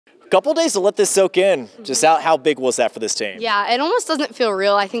Couple days to let this soak in. Just how big was that for this team? Yeah, it almost doesn't feel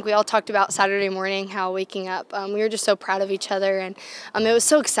real. I think we all talked about Saturday morning, how waking up, we were just so proud of each other, and it was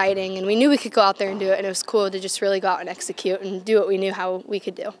so exciting, and we knew we could go out there and do it, and it was cool to just really go out and execute and do what we knew how we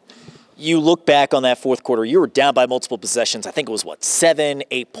could do. You look back on that fourth quarter, you were down by multiple possessions. I think it was, 7,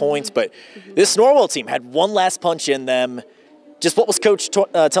 8 points, but this Norwell team had one last punch in them. Just what was Coach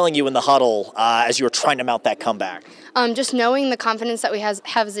telling you in the huddle as you were trying to mount that comeback? Just knowing the confidence that we have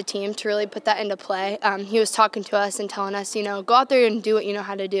as a team to really put that into play. He was talking to us and telling us, go out there and do what you know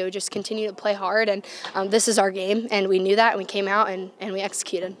how to do. Just continue to play hard, and this is our game. And we knew that, and we came out and we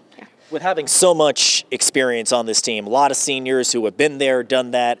executed. Yeah. With having so much experience on this team, a lot of seniors who have been there,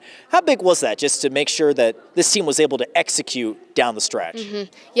 done that, how big was that just to make sure that this team was able to execute down the stretch?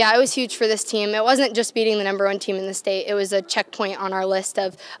 Yeah, it was huge for this team. It wasn't just beating the #1 team in the state. It was a checkpoint on our list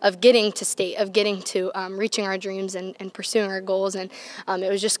of getting to state, of getting to reaching our dreams and pursuing our goals. And it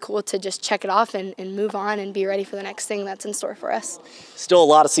was just cool to just check it off and move on and be ready for the next thing that's in store for us. Still a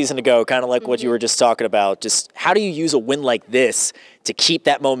lot of season to go, kind of like what you were just talking about. Just how do you use a win like this to keep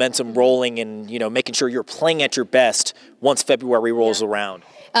that momentum rolling and, making sure you're playing at your best once February rolls around?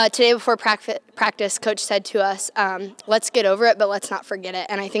 Today before practice, Coach said to us, let's get over it, but let's not forget it.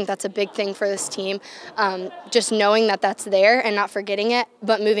 And I think that's a big thing for this team, just knowing that that's there and not forgetting it,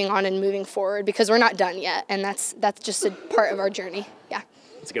 but moving on and moving forward, because we're not done yet, and that's just a part of our journey. Yeah.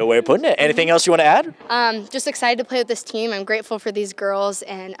 That's a good way of putting it. Anything else you want to add? Just excited to play with this team. I'm grateful for these girls,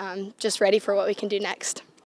 and just ready for what we can do next.